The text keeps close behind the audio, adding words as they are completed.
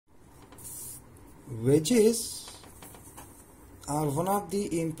Wedges are one of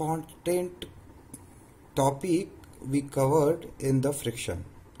the important topic we covered in the friction.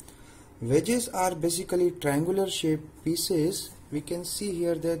 Wedges are basically triangular shaped pieces. We can see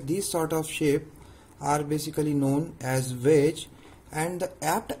here that these sort of shape are basically known as wedge, and the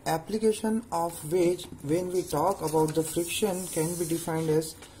apt application of wedge when we talk about the friction can be defined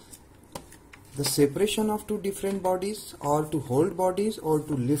as the separation of two different bodies, or to hold bodies, or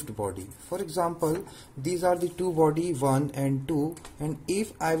to lift body. For example, these are the two body 1 and 2, and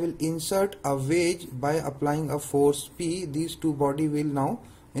if I will insert a wedge by applying a force P, these two body will now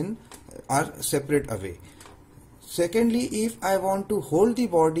are separate away. Secondly, if I want to hold the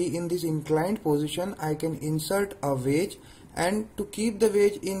body in this inclined position, I can insert a wedge, and to keep the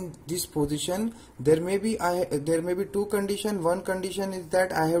wedge in this position there may be two conditions. One condition is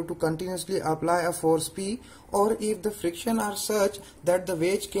that I have to continuously apply a force P, or if the friction are such that the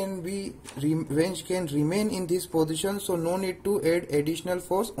wedge can remain in this position, so no need to add additional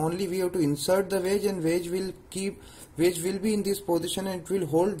force, only we have to insert the wedge, and wedge will be in this position and it will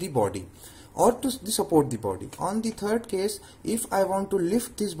hold the body or to support the body. On the third case, if I want to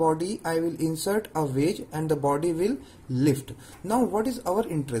lift this body, I will insert a wedge and the body will lift. Now what is our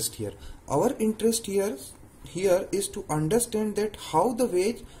interest here? Our interest here is to understand that how the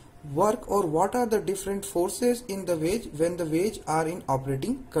wedge work, or what are the different forces in the wedge when the wedge are in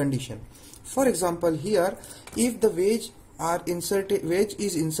operating condition. For example, here if the wedge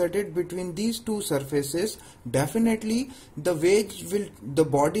is inserted between these two surfaces, definitely the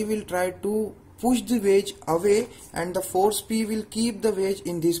body will try to push the wedge away, and the force P will keep the wedge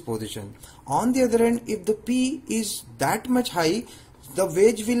in this position. On the other hand, if the P is that much high, the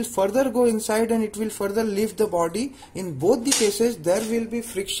wedge will further go inside and it will further lift the body. In both the cases there will be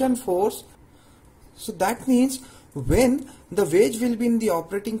friction force. So that means when the wedge will be in the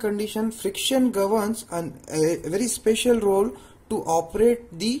operating condition, friction governs a very special role to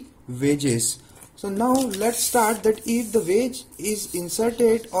operate the wedges. So now let's start that if the wedge is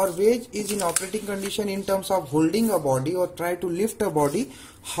inserted or wedge is in operating condition in terms of holding a body or try to lift a body,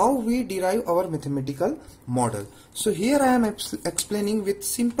 how we derive our mathematical model. So here I am explaining with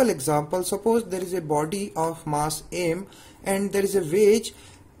simple example. Suppose there is a body of mass m and there is a wedge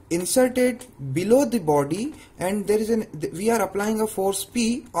inserted below the body, and we are applying a force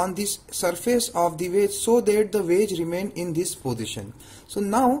P on this surface of the wedge so that the wedge remain in this position. So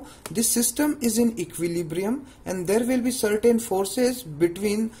now this system is in equilibrium, and there will be certain forces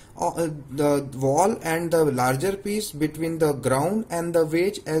between the wall and the larger piece, between the ground and the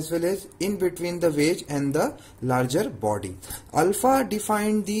wedge, as well as in between the wedge and the larger body. Alpha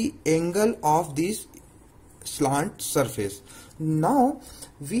define the angle of this slant surface. Now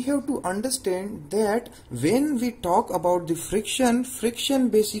we have to understand that when we talk about the friction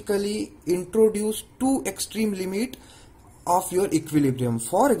basically introduce two extreme limit of your equilibrium.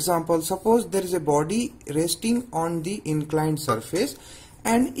 For example, suppose there is a body resting on the inclined surface,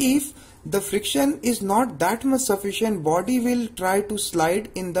 and if the friction is not that much sufficient, body will try to slide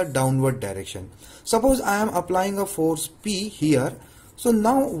in the downward direction. Suppose I am applying a force P here. So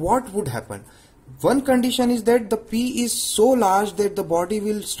now what would happen? One condition is that the P is so large that the body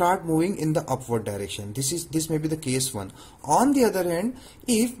will start moving in the upward direction. This may be the case 1. On the other hand,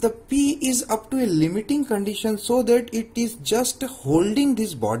 if the P is up to a limiting condition so that it is just holding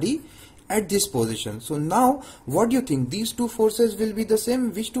this body at this position. So now what do you think? These two forces will be the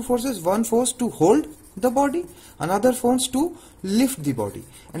same. Which two forces? One force to hold the body, another force to lift the body.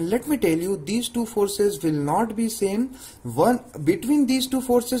 And let me tell you, these two forces will not be same. Between these two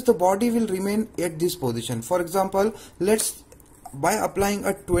forces the body will remain at this position. For example, by applying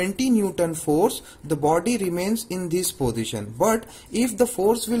a 20 Newton force, the body remains in this position. But if the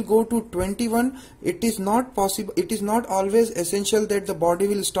force will go to 21, it is not possible, it is not always essential that the body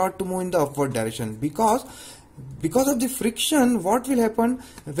will start to move in the upward direction, because of the friction. What will happen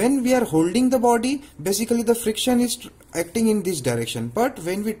when we are holding the body? Basically the friction is acting in this direction, but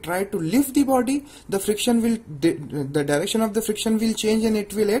when we try to lift the body, the direction of the friction will change and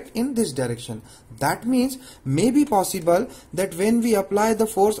it will act in this direction. That means may be possible that when we apply the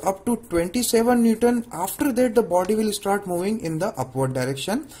force up to 27 Newton, after that the body will start moving in the upward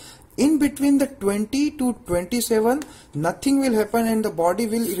direction. In between the 20 to 27 nothing will happen and the body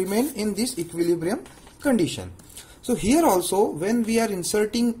will remain in this equilibrium condition. So here also, when we are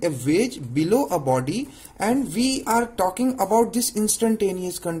inserting a wedge below a body and we are talking about this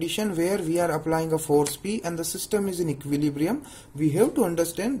instantaneous condition where we are applying a force P and the system is in equilibrium, we have to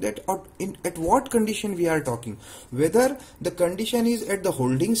understand that at what condition we are talking, whether the condition is at the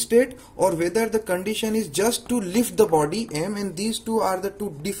holding state or whether the condition is just to lift the body M, and these two are the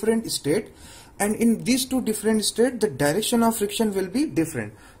two different states. and in these two different states the direction of friction will be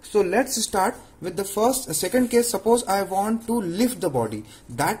different. So let's start with the second case. Suppose I want to lift the body.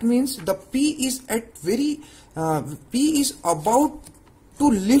 That means the P is P is about to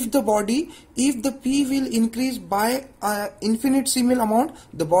lift the body. If the P will increase by infinitesimal amount,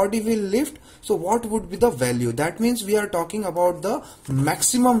 the body will lift. So what would be the value? That means we are talking about the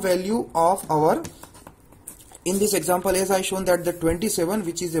maximum value of our, in this example as I shown that the 27,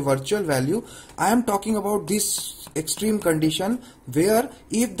 which is a virtual value, I am talking about this extreme condition where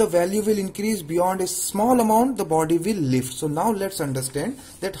if the value will increase beyond a small amount, the body will lift. So now let's understand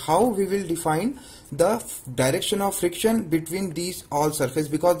that how we will define the direction of friction between these all surface,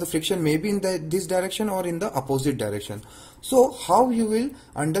 because the friction may be in this direction or in the opposite direction. So how you will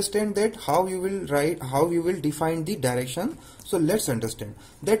understand that, how you will define the direction. So let's understand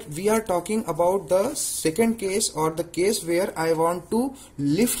that we are talking about the second case, or the case where I want to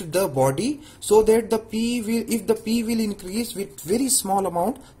lift the body so that the P will, if the P will increase with very small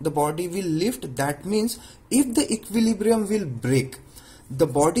amount, the body will lift. That means if the equilibrium will break, the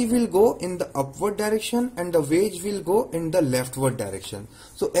body will go in the upward direction and the wedge will go in the leftward direction.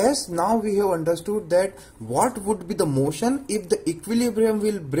 So as now we have understood that what would be the motion if the equilibrium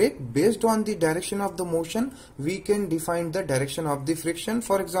will break, based on the direction of the motion we can define the direction of the friction.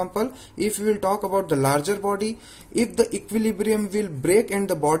 For example, if we will talk about the larger body, if the equilibrium will break and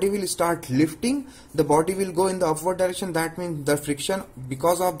the body will start lifting, the body will go in the upward direction. That means the friction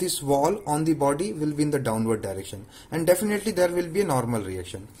because of this wall on the body will be in the downward direction, and definitely there will be a normal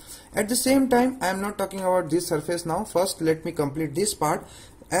reaction. At the same time, I am not talking about this surface now. First let me complete this part.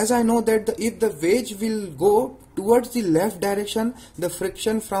 As I know that if the wedge will go towards the left direction, the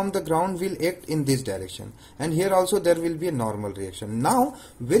friction from the ground will act in this direction, and here also there will be a normal reaction. Now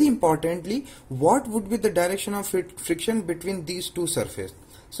very importantly, what would be the direction of friction between these two surfaces?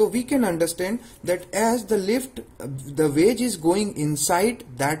 So we can understand that as the wedge is going inside,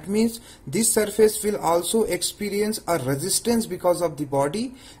 that means this surface will also experience a resistance because of the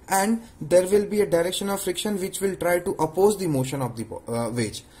body, and there will be a direction of friction which will try to oppose the motion of the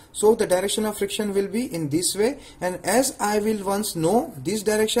wedge. So the direction of friction will be in this way, and as I will once know this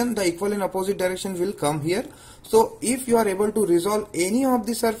direction, the equal and opposite direction will come here. So if you are able to resolve any of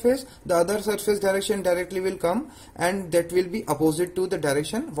the surface, the other surface direction directly will come, and that will be opposite to the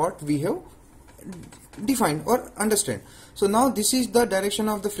direction what we have defined or understand. So now this is the direction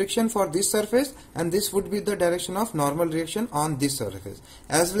of the friction for this surface, and this would be the direction of normal reaction on this surface.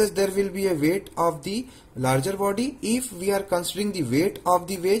 As well as there will be a weight of the larger body. If we are considering the weight of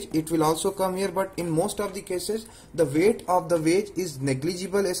the wedge, it will also come here, but in most of the cases the weight of the wedge is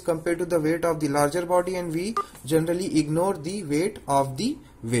negligible as compared to the weight of the larger body, and we generally ignore the weight of the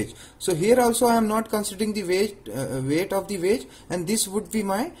wedge. So here also I am not considering the weight of the wedge, and this would be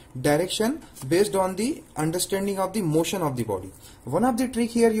my direction based on the understanding of the motion of the body. One of the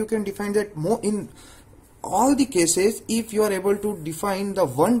trick here, you can define that in all the cases, if you are able to define the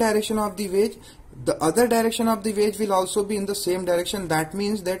one direction of the wedge, the other direction of the wedge will also be in the same direction. That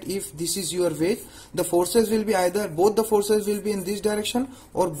means that if this is your wedge, the forces will be either both the forces will be in this direction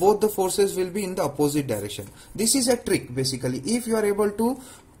or both the forces will be in the opposite direction. This is a trick basically. If you are able to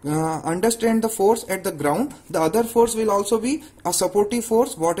understand the force at the ground, the other force will also be a supportive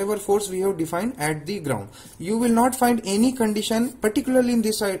force, whatever force we have defined at the ground. You will not find any condition, particularly in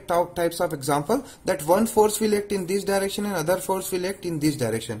this types of example, that one force will act in this direction and other force will act in this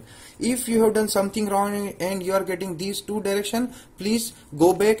direction. If you have done something wrong and you are getting these two direction, please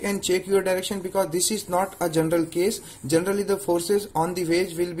go back and check your direction, because this is not a general case. Generally the forces on the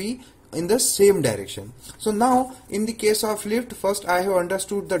wedge will be in the same direction. So now in the case of lift, first I have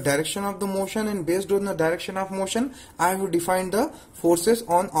understood the direction of the motion, and based on the direction of motion I have defined the forces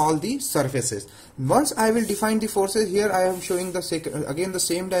on all the surfaces. Once I will define the forces, here I am showing again the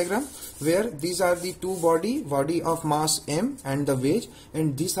same diagram where these are the two body of mass m and the wedge,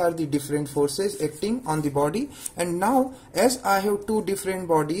 and these are the different forces acting on the body. And now as I have two different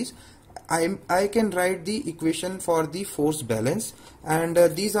bodies, I can write the equation for the force balance, and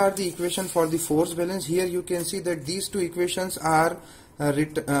these are the equation for the force balance. Here you can see that these two equations are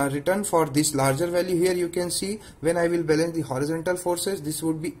written for this larger value. Here you can see when I will balance the horizontal forces, this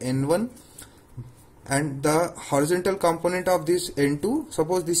would be N1, and the horizontal component of this N2,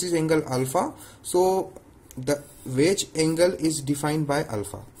 suppose this is angle alpha, so the wedge angle is defined by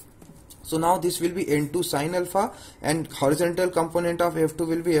alpha. So now this will be N2 sine alpha, and horizontal component of F2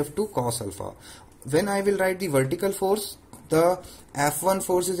 will be F2 cos alpha. When I will write the vertical force, the F1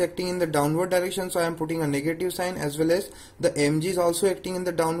 force is acting in the downward direction, so I am putting a negative sign, as well as the mg is also acting in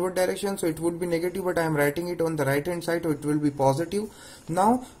the downward direction, so it would be negative, but I am writing it on the right hand side, so it will be positive.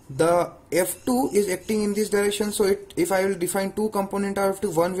 Now the F2 is acting in this direction, so if I will define two component of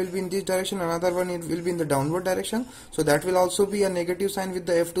F2, one will be in this direction, another one will be in the downward direction, so that will also be a negative sign with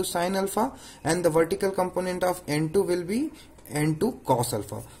the F2 sine alpha, and the vertical component of N2 will be N2 cos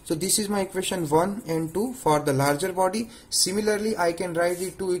alpha. So this is my equation 1 and 2 for the larger body. Similarly, I can write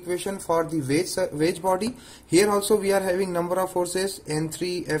the two equation for the wedge body. Here also we are having number of forces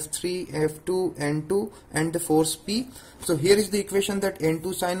N3, F3, F2, N2 and the force P. So here is the equation that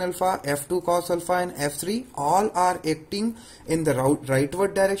N2 sine alpha, F2 cos alpha and F3 all are acting in the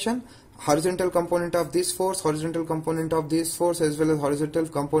rightward direction. Horizontal component of this force, horizontal component of this force, as well as horizontal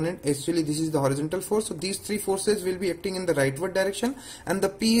component, actually this is the horizontal force, so these three forces will be acting in the rightward direction, and the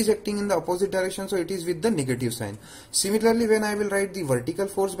P is acting in the opposite direction, so it is with the negative sign. Similarly, when I will write the vertical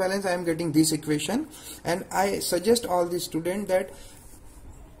force balance, I am getting this equation, and I suggest all the students that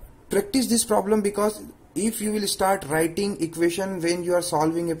practice this problem, because if you will start writing equation when you are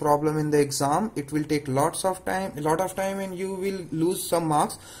solving a problem in the exam, it will take a lot of time, and you will lose some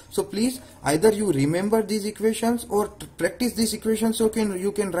marks. So please, either you remember these equations or practice these equations, so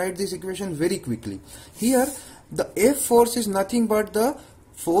you can write this equation very quickly. Here the F force is nothing but the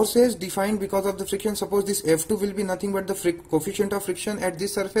forces defined because of the friction. Suppose this F2 will be nothing but the coefficient of friction at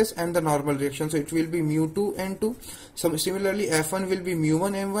this surface and the normal reaction, so it will be mu2 n2. So similarly, F1 will be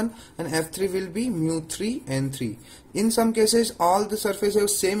mu1 m1 and F3 will be mu3 n3. In some cases, all the surfaces have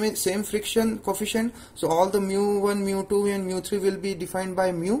same friction coefficient, so all the mu1, mu2 and mu3 will be defined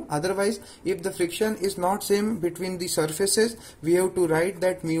by mu. Otherwise, if the friction is not same between the surfaces, we have to write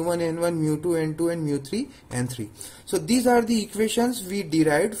that mu1 n1, mu2 n2 and mu3 n3. So these are the equations we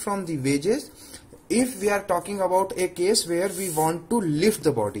derived from the wedges. If we are talking about a case where we want to lift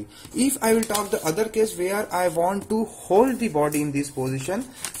the body, if I will talk the other case where I want to hold the body in this position,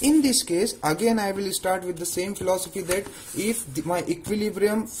 in this case again I will start with the same philosophy that if my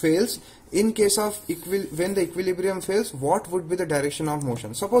equilibrium fails, in case of when the equilibrium fails, what would be the direction of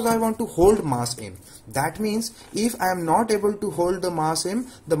motion? Suppose I want to hold mass m. That means if I am not able to hold the mass m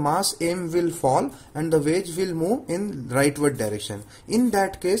will fall and the wedge will move in rightward direction. In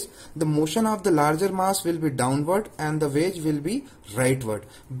that case, the motion of the larger mass will be downward and the wedge will be rightward.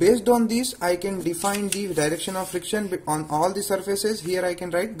 Based on this, I can define the direction of friction on all the surfaces. Here I can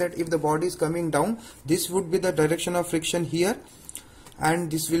write that if the body is coming down, this would be the direction of friction here,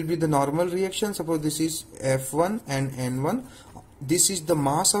 and this will be the normal reaction. Suppose this is F1 and N1. This is the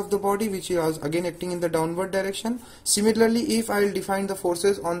mass of the body, which is again acting in the downward direction. Similarly, if I will define the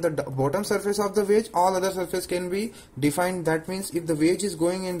forces on the bottom surface of the wedge, all other surfaces can be defined. That means if the wedge is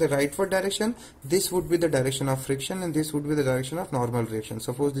going in the rightward direction, this would be the direction of friction and this would be the direction of normal reaction.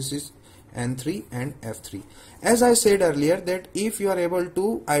 Suppose this is N3 and F3. As I said earlier, that if you are able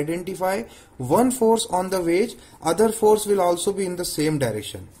to identify one force on the wedge, other force will also be in the same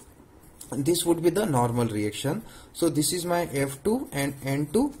direction. This would be the normal reaction. So this is my F2 and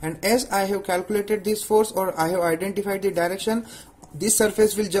N2, and as I have calculated this force, or I have identified the direction, this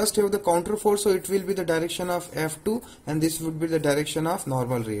surface will just have the counter force, so it will be the direction of F2 and this would be the direction of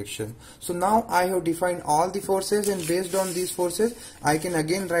normal reaction. So now I have defined all the forces, and based on these forces I can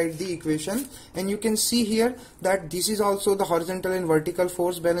again write the equation, and you can see here that this is also the horizontal and vertical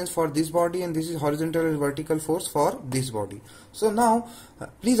force balance for this body, and this is horizontal and vertical force for this body. So now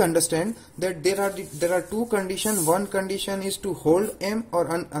please understand that there are two conditions. One condition is to hold M,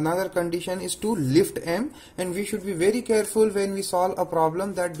 or another condition is to lift M, and we should be very careful when we solve a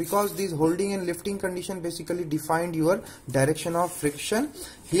problem, that because these holding and lifting condition basically defined your direction of friction.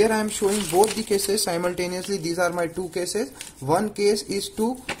 Here I am showing both the cases simultaneously. These are my two cases. One case is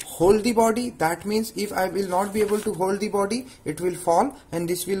to hold the body. That means if I will not be able to hold the body, it will fall and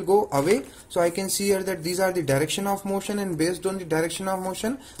this will go away. So I can see here that these are the direction of motion, and based on the direction of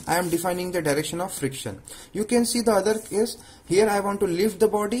motion I am defining the direction of friction. You can see the other case. Here I want to lift the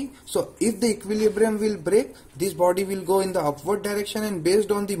body. So if the equilibrium will break, this body will go in the upward direction, and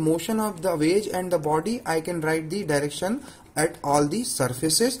based on the motion of the wedge and the body, I can write the direction at all the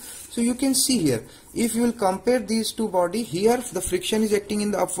surfaces. So you can see here, if you will compare these two body, here the friction is acting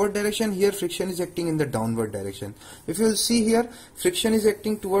in the upward direction, here friction is acting in the downward direction. If you will see here, friction is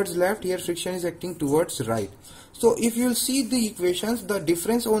acting towards left, here friction is acting towards right. So if you will see the equations, the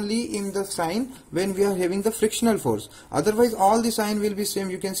difference only in the sign when we are having the frictional force. Otherwise all the sign will be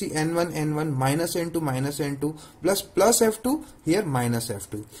same. You can see N1, N1, minus N2, plus F2, here minus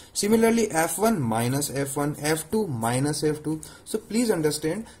F2. Similarly F1, minus F1, F2, minus F2. So please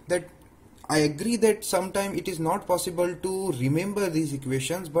understand that I agree that sometimes it is not possible to remember these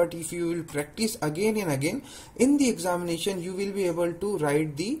equations, but if you will practice again and again in the examination, you will be able to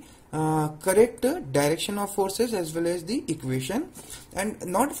write the correct direction of forces as well as the equation. And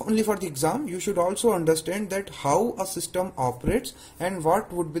not only for the exam, you should also understand that how a system operates and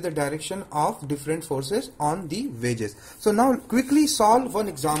what would be the direction of different forces on the wedges. So now quickly solve one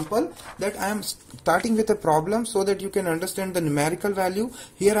example that I am starting with a problem so that you can understand the numerical value.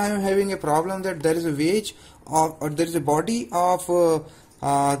 Here I am having a problem that there is a wedge or there is a body of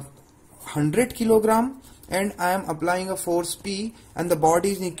 100 kilogram, and I am applying a force P, and the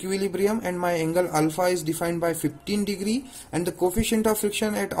body is in equilibrium, and my angle alpha is defined by 15 degree, and the coefficient of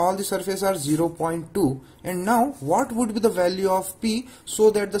friction at all the surface are 0.2. And now what would be the value of P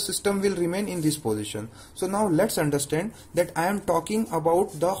so that the system will remain in this position? So now let's understand that I am talking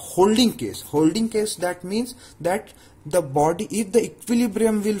about the holding case. Holding case, that means that the body, if the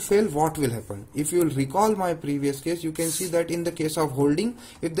equilibrium will fail, what will happen? If you will recall my previous case, you can see that in the case of holding,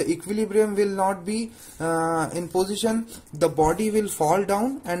 if the equilibrium will not be in position, the body will fall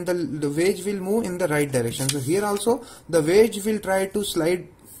down and the wedge will move in the right direction. So here also the wedge will try to slide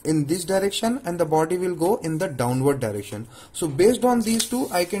in this direction and the body will go in the downward direction. So based on these two,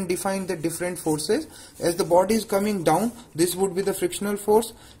 I can define the different forces. As the body is coming down, this would be the frictional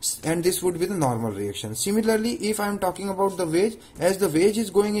force and this would be the normal reaction. Similarly, if I am talking about the wedge, as the wedge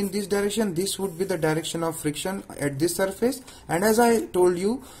is going in this direction, this would be the direction of friction at this surface. And as I told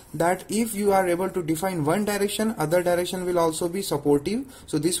you that if you are able to define one direction, other direction will also be supportive.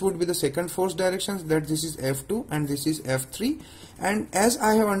 So this would be the second force direction, that this is F2 and this is F3. And as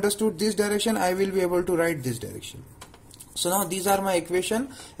I have understood this direction, I will be able to write this direction. So now these are my equation,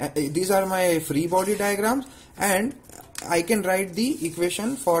 these are my free body diagrams, and I can write the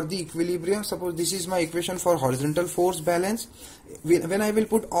equation for the equilibrium. Suppose this is my equation for horizontal force balance. When I will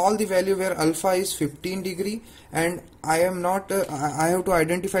put all the value where alpha is 15 degree and I am not, I have to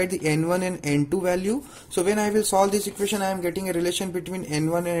identify the N1 and N2 value. So when I will solve this equation, I am getting a relation between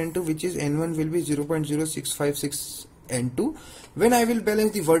N1 and N2, which is N1 will be 0.0656 N2. When I will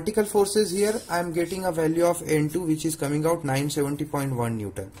balance the vertical forces here, I am getting a value of N2 which is coming out 970.1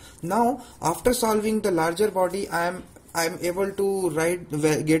 Newton. Now after solving the larger body, I am able to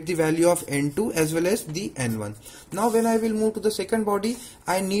get the value of N2 as well as the N1. Now when I will move to the second body,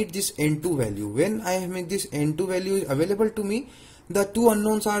 I need this N2 value. When I make this N2 value available to me, the two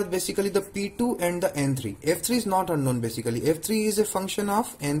unknowns are basically the P2 and the N3. F3 is not unknown basically. F3 is a function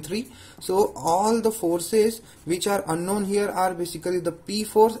of N3. So all the forces which are unknown here are basically the P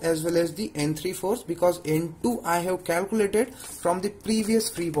force as well as the N3 force, because N2 I have calculated from the previous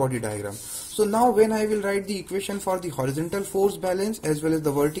free body diagram. So now when I will write the equation for the horizontal force balance as well as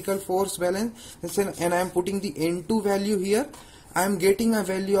the vertical force balance, and I am putting the N2 value here, I am getting a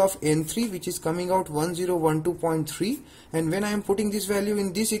value of N3 which is coming out 1012.3, and when I am putting this value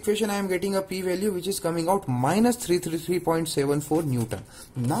in this equation, I am getting a P value which is coming out minus 333.74 Newton.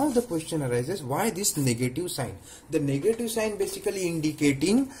 Now the question arises, why this negative sign? The negative sign basically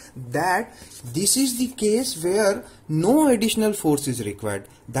indicating that this is the case where no additional force is required.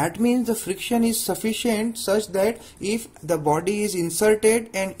 That means the friction is sufficient such that if the body is inserted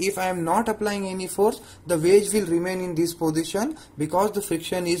and if I am not applying any force, the wedge will remain in this position because the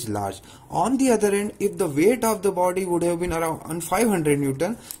friction is large. On the other end, if the weight of the body would have been around 500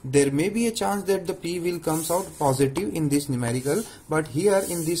 Newton, there may be a chance that the P will comes out positive in this numerical. But here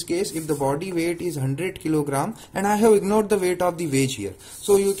in this case, if the body weight is 100 kilogram and I have ignored the weight of the wedge here,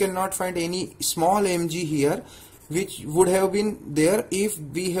 so you cannot find any small mg here, which would have been there if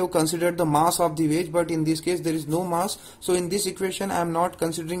we have considered the mass of the wedge, but in this case there is no mass. So in this equation I am not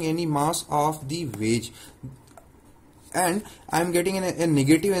considering any mass of the wedge, and I am getting a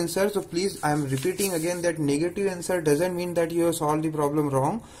negative answer. So please, I am repeating again that negative answer doesn't mean that you have solved the problem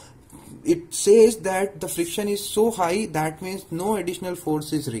wrong. It says that the friction is so high, that means no additional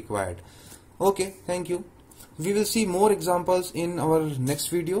force is required. Okay, thank you. We will see more examples in our next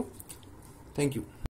video. Thank you.